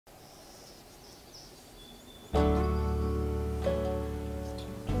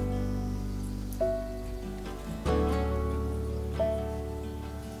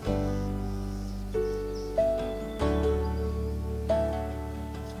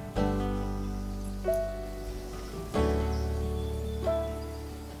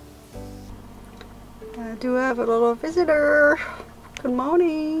do have a little visitor. Good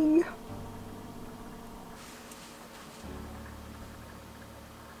morning.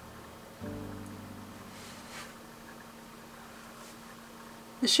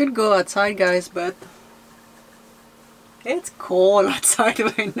 I should go outside, guys, but it's cold outside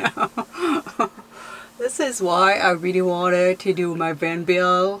right now. This is why I really wanted to do my van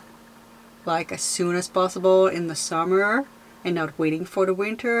build like as soon as possible in the summer and not waiting for the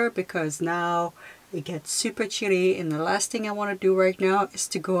winter, because now it gets super chilly and the last thing I want to do right now is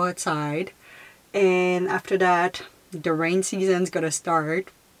to go outside. And after that, the rain season's gonna start,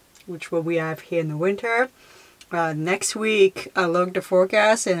 which what we have here in the winter. Next week I looked the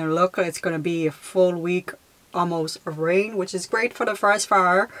forecast and it looked like it's gonna be a full week almost of rain, which is great for the forest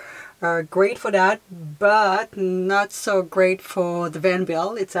fire. Great for that, but not so great for the van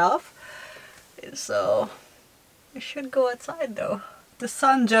build itself. So I should go outside though. The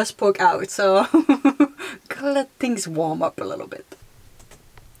sun just broke out, so gotta let things warm up a little bit.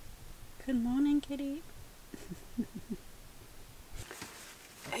 Good morning, kitty.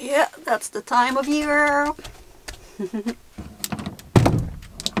 Yeah, that's the time of year.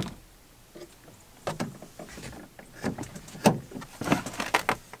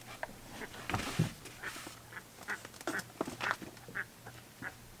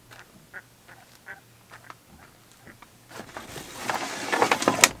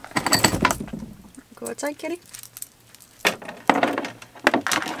 Go outside, kitty.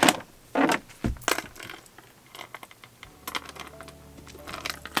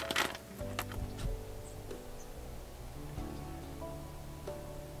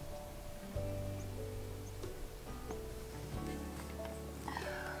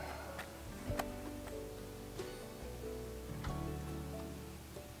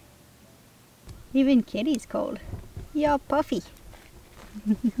 Even Kitty's cold. You're puffy.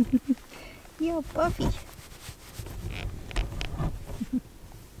 You're puffy.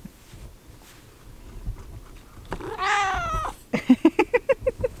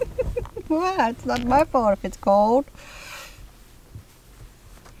 Well, it's not my fault if it's cold.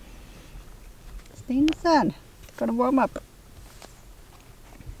 Stay in the sun. It's gonna warm up.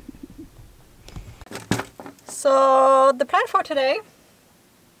 So the plan for today,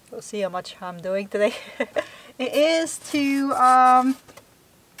 we'll see how much I'm doing today. It is to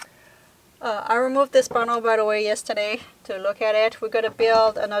I removed this panel, by the way, yesterday to look at it. We're gonna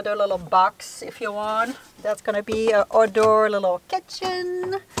build another little box if you want. That's gonna be an outdoor little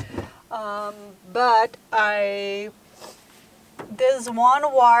kitchen. But there's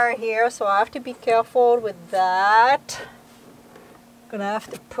one wire here, so I have to be careful with that. Gonna have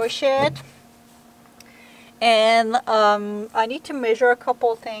to push it. And I need to measure a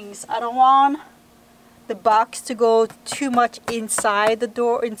couple things. I don't want the box to go too much inside the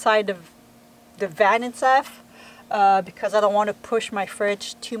door, inside the van itself, because I don't want to push my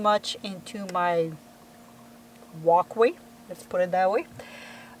fridge too much into my walkway. Let's put it that way.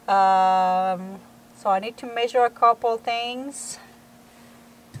 So I need to measure a couple things.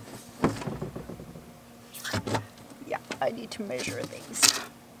 Yeah, I need to measure things.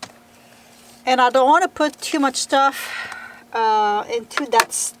 And I don't want to put too much stuff into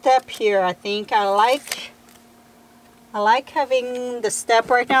that step here. I think I like having the step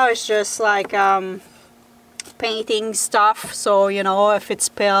right now. It's just like painting stuff, so you know, if it's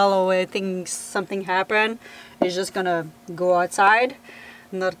spill or anything, something happen, it's just gonna go outside,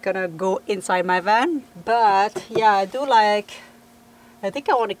 not gonna go inside my van. But yeah, I think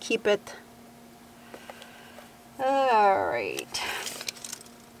I want to keep it. All right.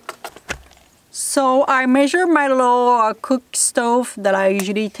 So I measure my little cook stove that I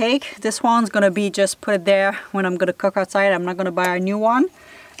usually take. This one's gonna be just put it there when I'm gonna cook outside. I'm not gonna buy a new one.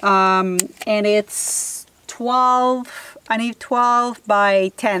 And it's 12, I need 12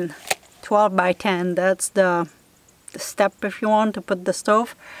 by 10. 12 by 10, that's the step if you want to put the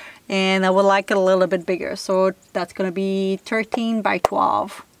stove. And I would like it a little bit bigger. So that's gonna be 13 by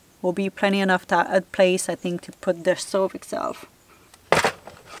 12. Will be plenty enough place, I think, to put the stove itself.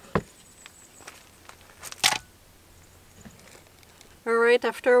 Alright,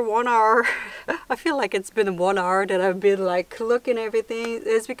 after 1 hour, I feel like it's been 1 hour that I've been like looking at everything.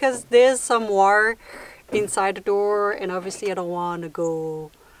 It's because there's some wire inside the door, and obviously I don't want to go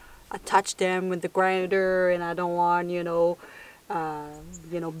touch them with the grinder, and I don't want,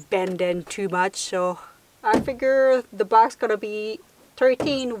 bend them too much. So I figure the box gonna be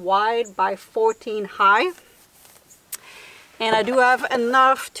 13 wide by 14 high. And I do have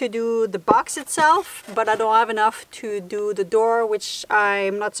enough to do the box itself, but I don't have enough to do the door, which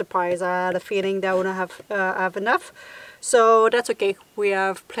I'm not surprised. I had a feeling that I wouldn't have enough. So that's okay. We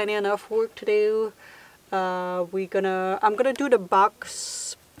have plenty enough work to do. I'm gonna do the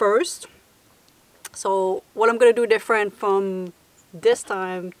box first. So what I'm gonna do different from this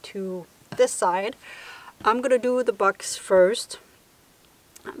time to this side, I'm gonna do the box first.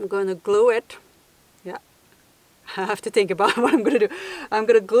 I'm gonna glue it. Yeah, I have to think about what I'm gonna do. I'm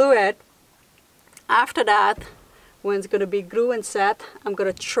gonna glue it. After that, when it's gonna be glued and set, I'm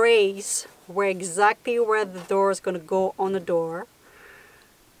gonna trace exactly where the door is gonna go on the door.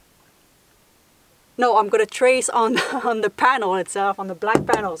 No, I'm gonna trace on the panel itself, on the black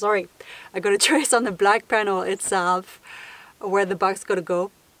panel. Sorry, I'm gonna trace on the black panel itself where the box is gonna go.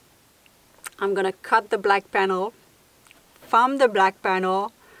 I'm gonna cut the black panel. From the black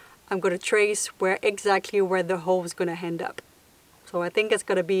panel, I'm gonna trace exactly where the hole is gonna end up. So I think it's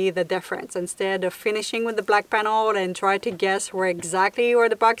gonna be the difference. Instead of finishing with the black panel and try to guess exactly where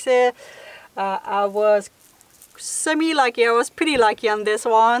the box is, I was semi-lucky. I was pretty lucky on this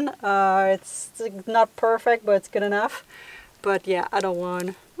one. It's not perfect, but it's good enough. But yeah, I don't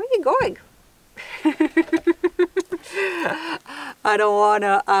want... Where are you going? I don't want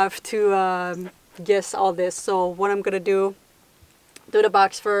to have to guess all this. So what I'm gonna do the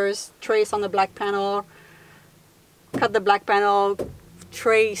box first, trace on the black panel, cut the black panel,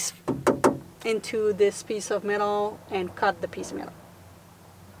 trace into this piece of metal, and cut the piece of metal.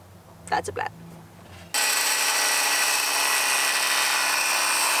 That's a plan.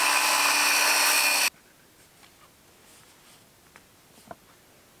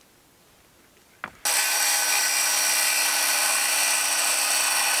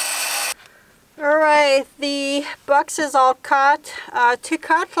 Alright, the box is all cut. To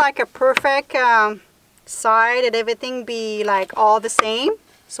cut like a perfect side and everything be like all the same,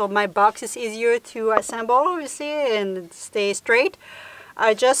 so my box is easier to assemble, obviously, and stay straight,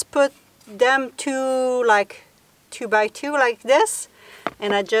 I just put them two by two like this,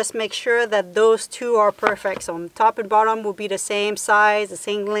 and I just make sure that those two are perfect. So top and bottom will be the same size, the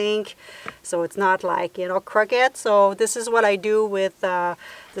same length, so it's not like, you know, crooked. So this is what I do with the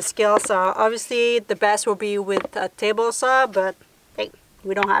scale saw. Obviously the best will be with a table saw, but hey,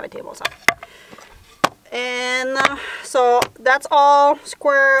 we don't have a table saw. And so that's all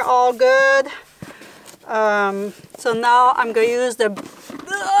square, all good. So now I'm gonna use the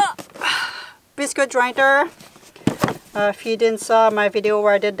biscuit grinder. If you didn't saw my video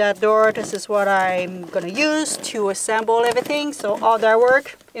where I did that door, this is what I'm gonna use to assemble everything. So all that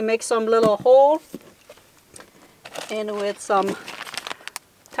work, it makes some little hole, and with some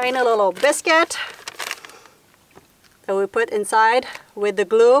tiny little biscuit that we put inside with the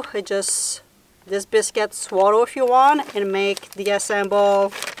glue, it just, this biscuit swallow if you want, and make the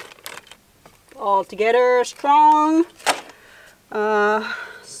assemble all together strong.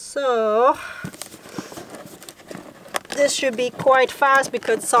 So this should be quite fast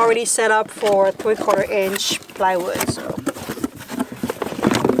because it's already set up for 3/4 inch plywood. So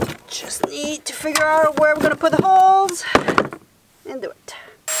just need to figure out where we're gonna put the holes and do it.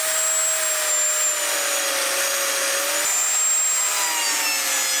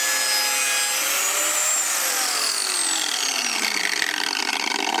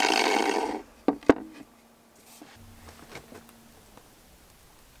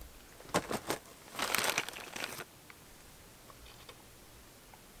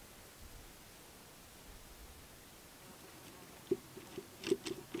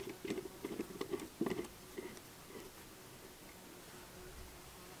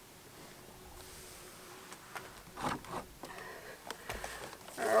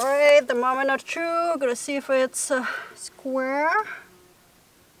 The moment of truth, gonna see if it's square.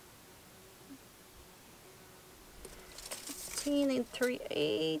 15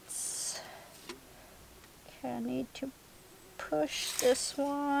 3/8. Okay, I need to push this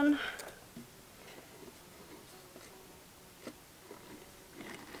one.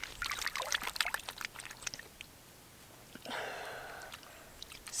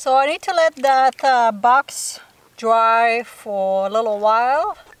 So I need to let that box dry for a little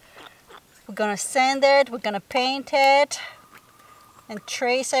while. We're gonna sand it, we're gonna paint it, and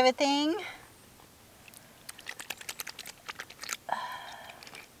trace everything.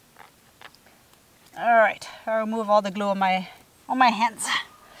 Alright, I'll remove all the glue on my hands.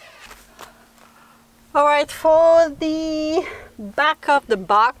 Alright, for the back of the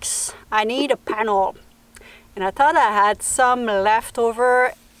box, I need a panel. And I thought I had some left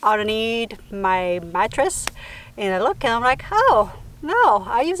over underneath my mattress. And I look and I'm like, oh, no,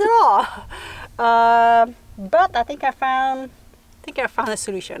 I use it all. But I think I found a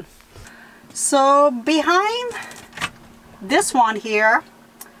solution. So behind this one here,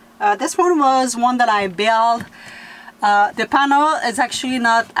 this one was one that I built The panel is actually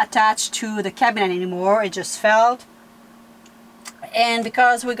not attached to the cabinet anymore, it just fell. And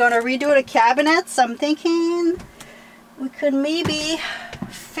because we're gonna redo the cabinets, I'm thinking we could maybe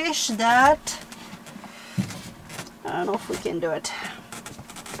fish that. I don't know if we can do it.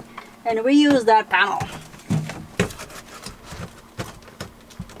 And reuse that panel.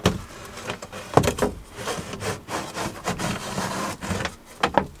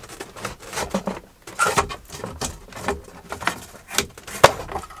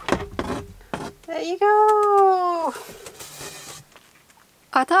 There you go.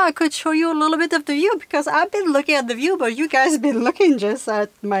 I thought I could show you a little bit of the view because I've been looking at the view, but you guys have been looking just at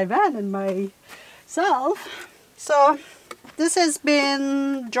my van and myself. So this has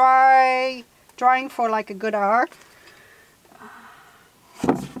been drying for like a good hour.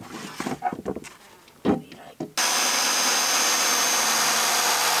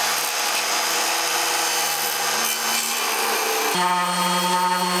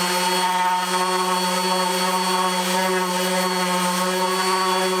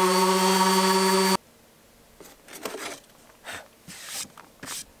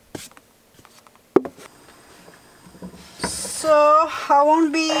 So I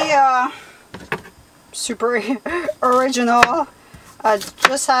won't be super original. I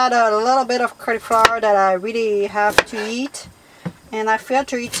just had a little bit of cauliflower that I really have to eat, and I failed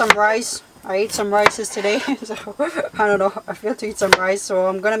to eat some rice. I ate some rices today, so I don't know, I failed to eat some rice, so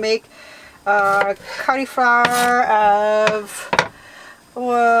I'm gonna make cauliflower of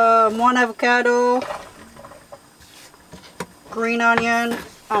one avocado, green onion,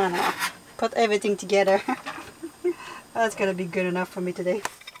 I don't know, put everything together. That's gonna be good enough for me today.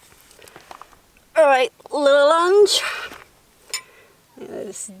 Alright, little lunch.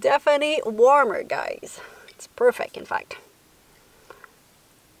 It's definitely warmer, guys. It's perfect, in fact.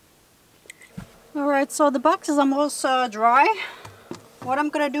 Alright, so the box is almost dry. What I'm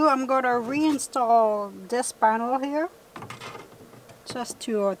gonna do, I'm gonna reinstall this panel here. Just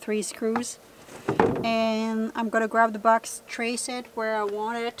 2 or 3 screws. And I'm gonna grab the box, trace it where I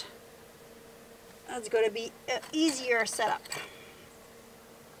want it. That's going to be an easier setup.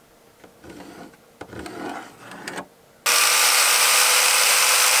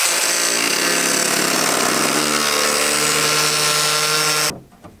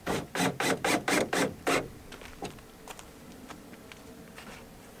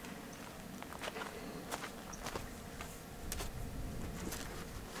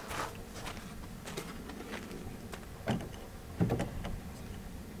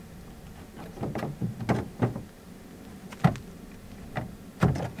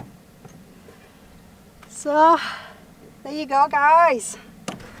 So there you go, guys.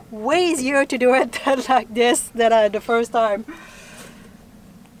 Way easier to do it like this than the first time.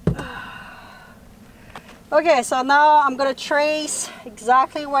 Okay, so now I'm gonna trace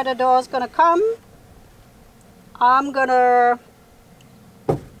exactly where the door is gonna come. I'm gonna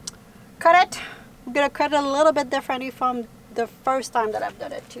cut it. I'm gonna cut it a little bit differently from the first time that I've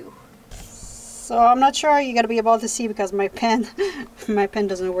done it too. So I'm not sure you're gonna be able to see because my pen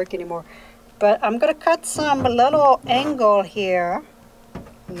doesn't work anymore. But I'm gonna cut some little angle here,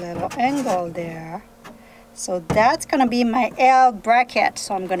 little angle there. So that's gonna be my L bracket.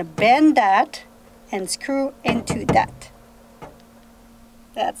 So I'm gonna bend that and screw into that.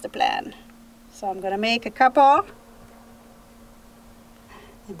 That's the plan. So I'm gonna make a couple,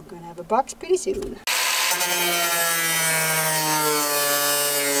 and we're gonna have a box pretty soon.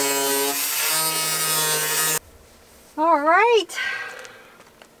 All right.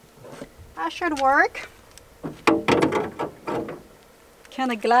 That should work.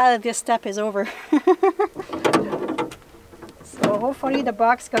 Kind of glad that this step is over. So hopefully the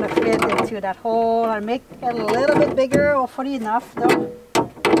box is gonna fit into that hole. I'll make it a little bit bigger, hopefully enough though.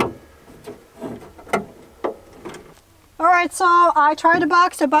 Alright, so I tried the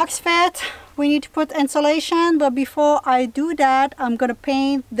box fit. We need to put insulation, but before I do that, I'm gonna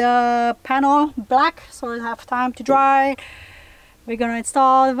paint the panel black so it'll have time to dry. We're gonna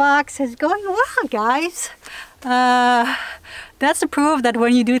install the box. It's going well, guys. That's the proof that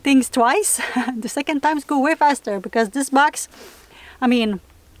when you do things twice, the second times go way faster, because this box,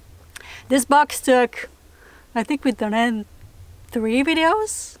 this box took, I think we've done it 3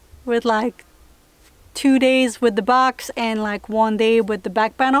 videos with like 2 days with the box and like 1 day with the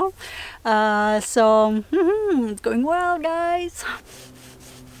back panel. So it's going well, guys.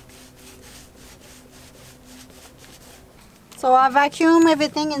 So I vacuum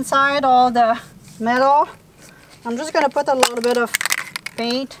everything inside, all the metal. I'm just gonna put a little bit of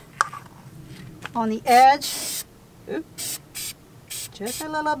paint on the edge. Oops. Just a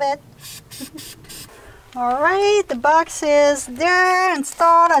little bit. Alright, the box is there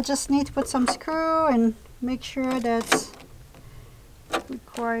installed. I just need to put some screw and make sure that's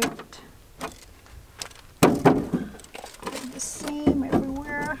quite the same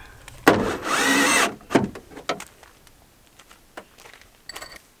everywhere.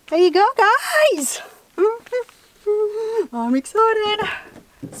 There you go, guys! I'm excited.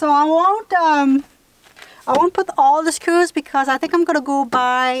 So I won't put all the screws because I think I'm gonna go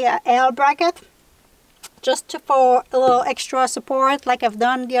buy a L bracket just for a little extra support like I've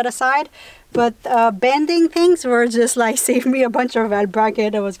done the other side. But bending things were just like saved me a bunch of L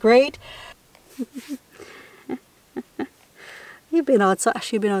bracket. It was great. You've been outside.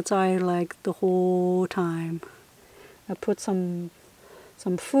 She's been outside like the whole time. I put some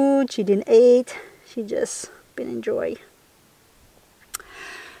food. She didn't eat. She just been enjoying.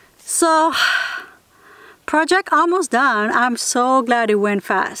 So project almost done. I'm so glad it went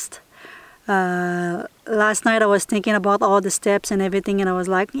fast. Last night I was thinking about all the steps and everything, and I was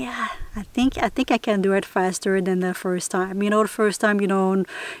like, yeah, I think I can do it faster than the first time. You know, the first time you're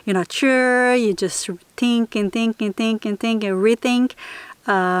not sure, you just think and think and think and think and rethink.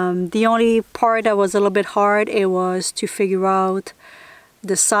 The only part that was a little bit hard, it was to figure out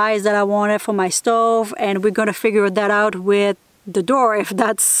the size that I wanted for my stove, and we're gonna figure that out with the door if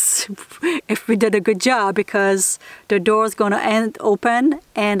we did a good job, because the door is gonna end open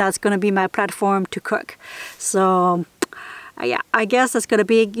and that's gonna be my platform to cook. So yeah, I guess that's gonna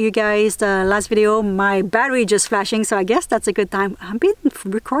be, you guys, the last video. My battery just flashing, so I guess that's a good time. I've been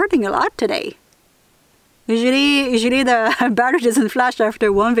recording a lot today. Usually the battery doesn't flash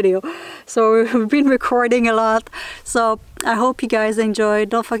after one video, so we've been recording a lot. So I hope you guys enjoyed.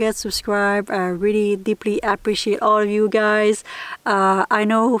 Don't forget to subscribe. I really deeply appreciate all of you guys. I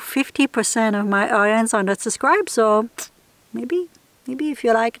know 50% of my audience are not subscribed, so maybe if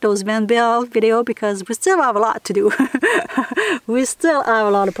you like those van build video, because we still have a lot to do. We still have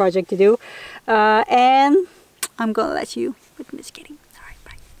a lot of project to do, and I'm gonna let you with Miss Kitty.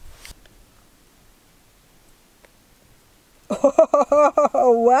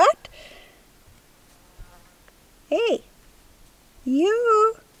 What? Hey,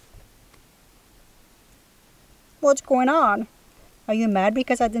 you. What's going on? Are you mad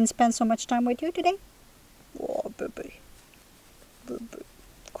because I didn't spend so much time with you today? Oh, baby. Baby.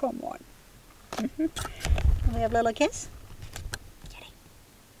 Come on. Can we have a little kiss? Kitty.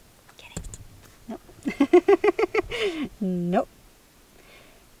 Kitty. Nope. Nope.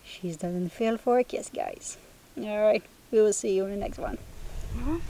 She doesn't feel for a kiss, guys. Alright. We will see you in the next one.